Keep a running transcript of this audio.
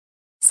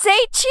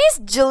Hey, cheese,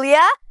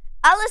 Julia!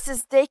 Alice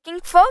is taking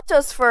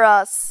photos for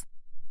us.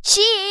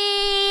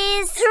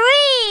 Cheese! 3,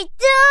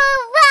 2,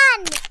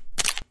 1!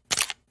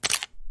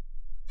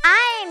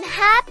 I'm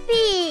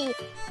happy.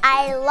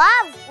 I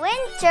love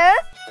winter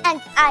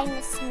and I'm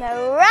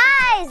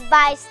mesmerized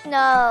by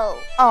snow.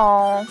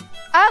 Oh,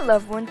 I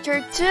love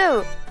winter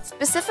too,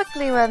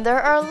 specifically when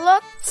there are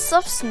lots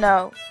of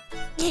snow.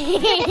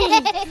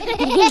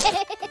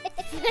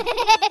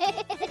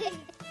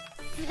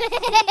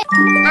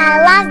 I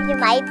love you,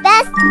 my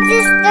best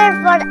sister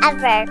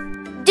forever.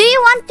 Do you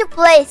want to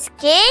play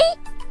ski?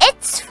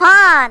 It's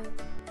fun.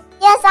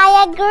 Yes,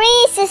 I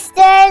agree,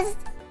 sisters.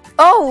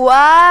 Oh,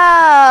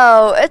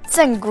 wow! It's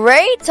a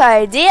great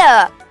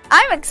idea.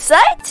 I'm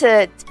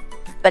excited.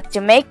 But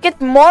to make it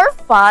more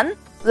fun,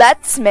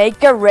 let's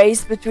make a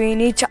race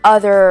between each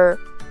other.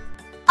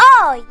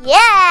 Oh,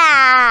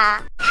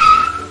 yeah!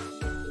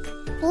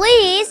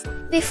 Please,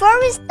 before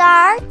we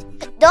start,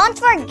 don't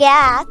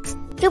forget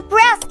to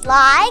press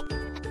like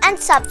and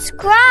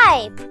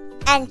subscribe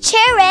and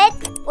share it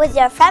with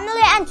your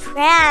family and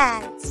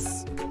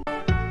friends.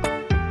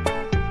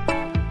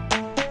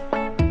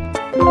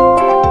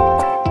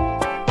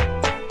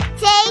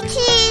 Say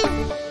cheese.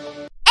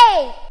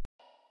 8,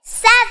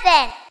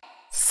 7,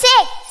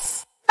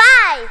 6,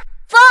 5,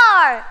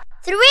 4,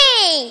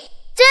 3,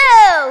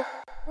 2,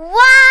 1,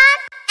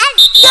 and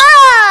go!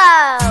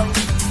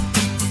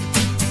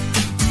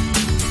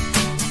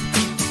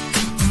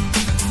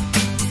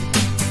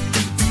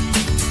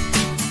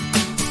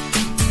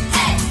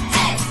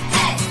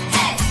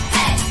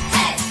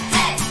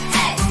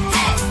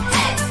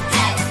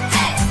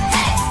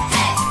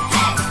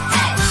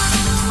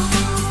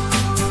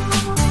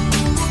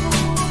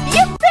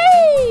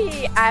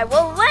 I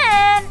will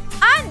win!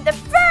 I'm the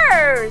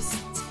first!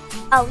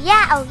 Oh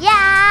yeah, oh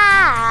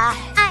yeah!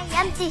 I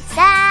am the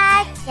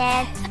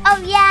second! Oh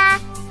yeah,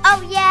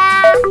 oh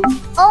yeah!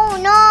 Oh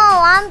no,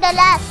 I'm the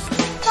last!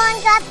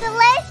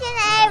 Congratulations,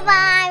 Eva!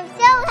 I'm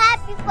so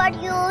happy for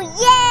you!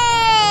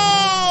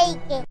 Yay!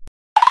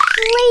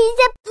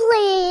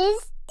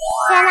 Please,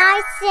 can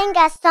I sing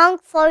a song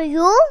for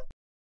you?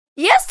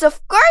 Yes,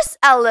 of course,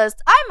 Alice!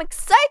 I'm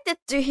excited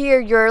to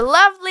hear your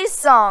lovely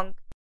song!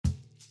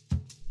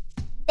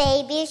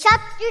 Baby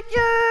shark doo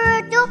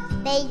doo doo,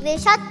 baby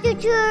shark doo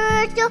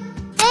doo doo,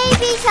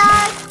 baby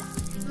shark.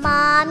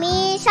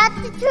 Mommy shark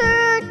doo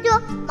doo doo,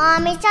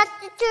 mommy shark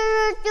doo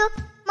doo doo,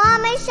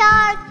 mommy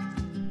shark.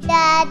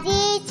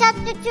 Daddy shark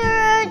doo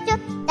doo doo,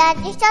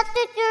 daddy shark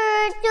doo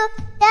doo doo,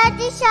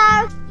 daddy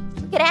shark.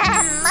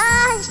 Grandma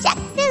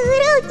shark doo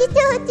doo doo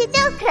doo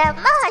doo,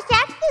 grandma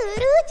shark doo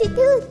doo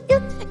doo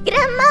doo,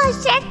 grandma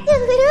shark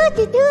doo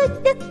doo doo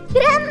doo,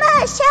 grandma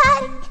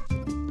shark.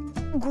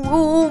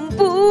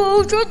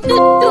 Grandpa shark doo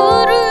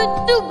doo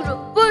doo,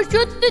 grandpa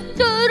shark doo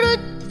doo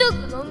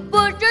doo,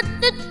 grandpa shark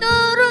doo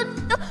doo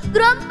doo,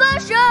 grandpa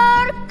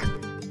shark.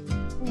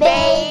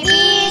 Baby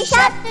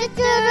shark doo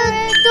doo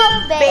doo,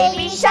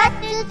 baby shark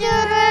doo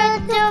doo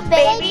doo,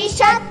 baby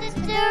shark doo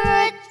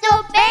doo doo,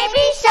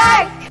 baby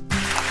shark.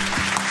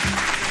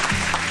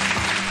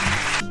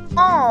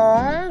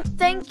 Oh,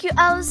 thank you,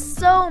 Alice,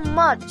 so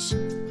much.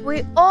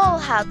 We all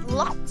had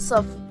lots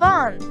of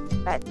fun.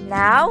 But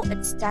now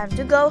it's time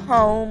to go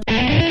home.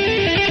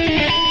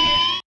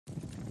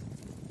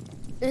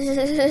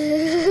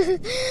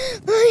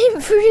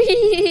 I'm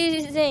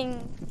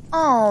freezing.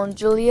 Oh,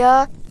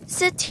 Julia,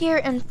 sit here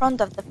in front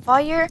of the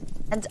fire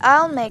and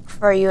I'll make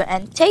for you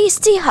a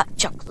tasty hot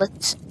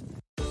chocolate.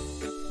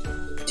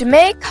 To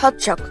make hot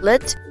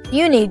chocolate,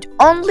 you need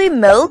only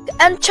milk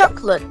and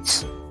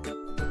chocolate.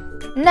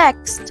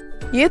 Next,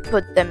 you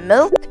put the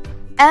milk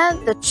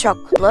and the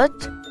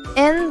chocolate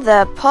in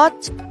the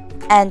pot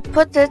and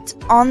put it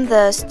on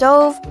the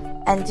stove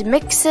and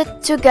mix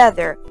it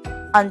together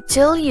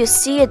until you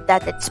see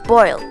that it's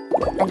boiled.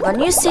 And when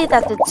you see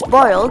that it's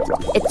boiled,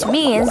 it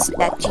means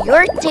that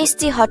your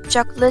tasty hot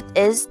chocolate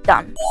is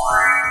done.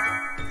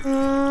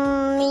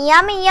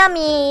 Yummy,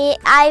 yummy.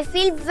 I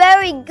feel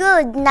very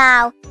good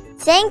now.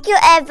 Thank you,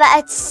 Eva.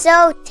 It's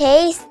so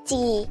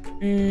tasty.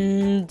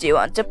 Do you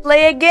want to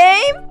play a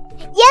game?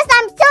 Yes,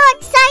 I'm so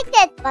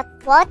excited. But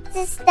what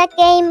is the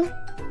game?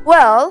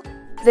 Well,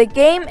 the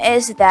game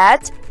is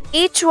that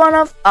each one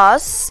of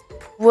us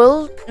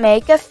will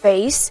make a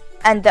face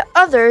and the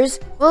others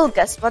will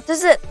guess what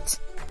is it.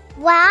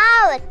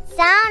 Wow, it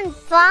sounds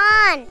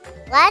fun.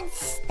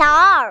 Let's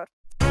start.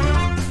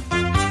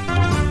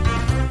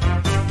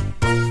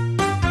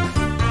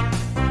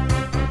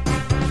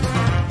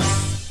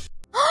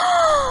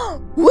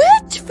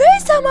 Which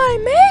face am I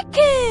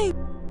making?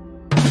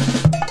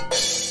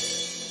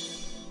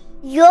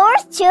 You're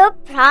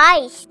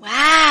surprised.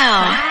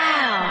 Wow.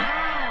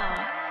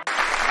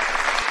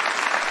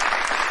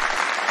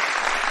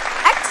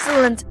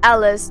 Excellent,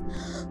 Alice.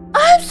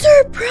 I'm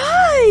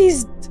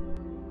surprised.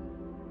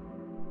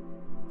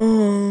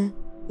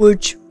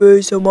 Which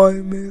face am I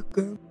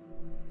making?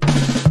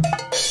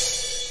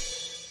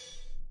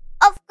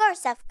 Of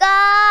course.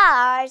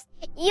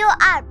 You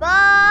are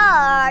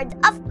bored.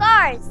 Of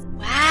course.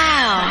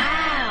 Wow.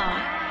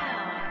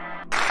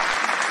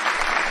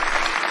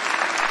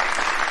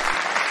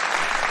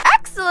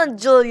 Excellent,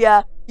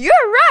 Julia. You're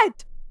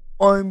right.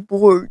 I'm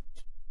bored.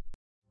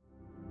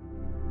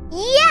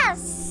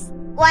 Yes!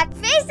 What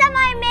face am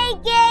I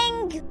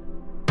making?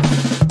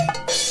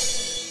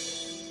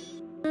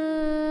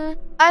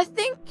 I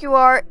think you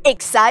are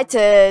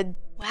excited.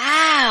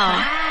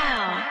 Wow.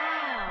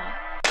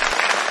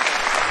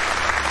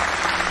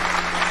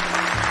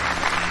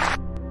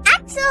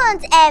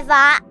 Excellent,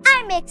 Eva.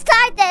 I'm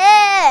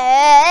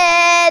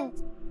excited.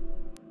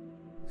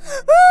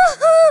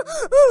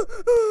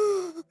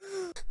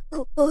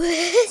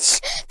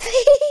 Which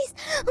face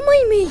am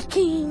I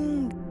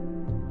making?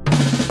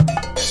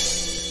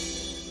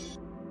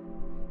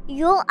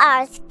 You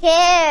are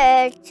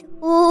scared.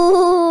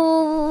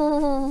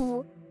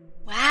 Ooh.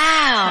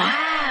 Wow.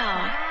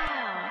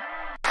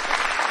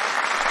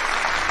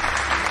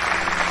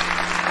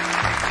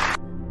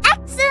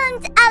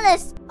 Excellent,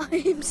 Alice.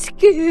 I'm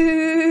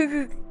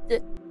scared.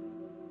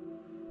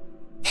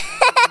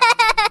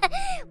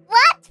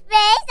 What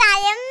face I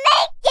am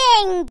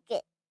making?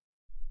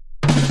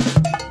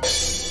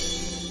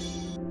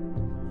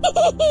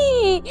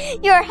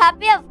 You're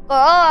happy, of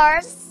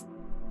course.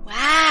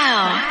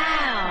 Wow.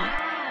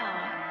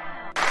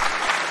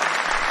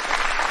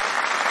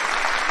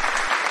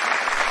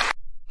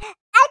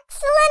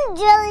 Excellent,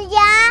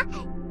 Julia.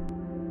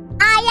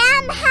 I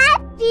am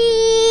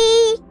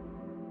happy.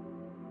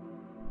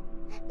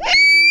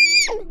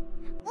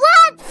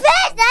 What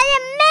face I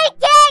am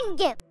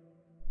making?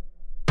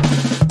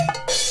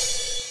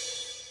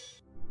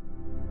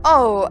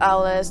 Oh,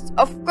 Alice,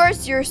 of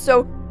course you're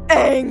so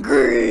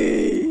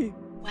angry.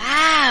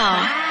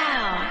 Wow.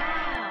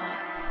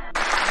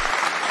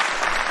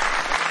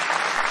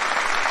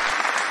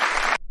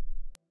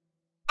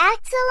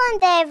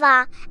 Excellent,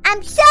 Eva.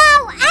 I'm so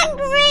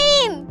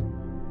angry.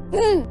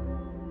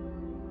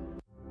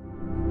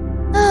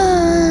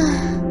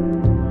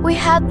 We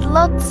had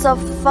lots of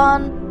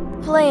fun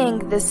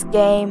playing this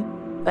game,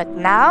 but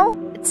now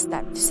it's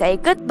time to say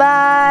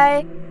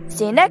goodbye.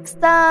 See you next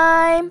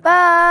time.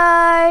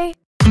 Bye.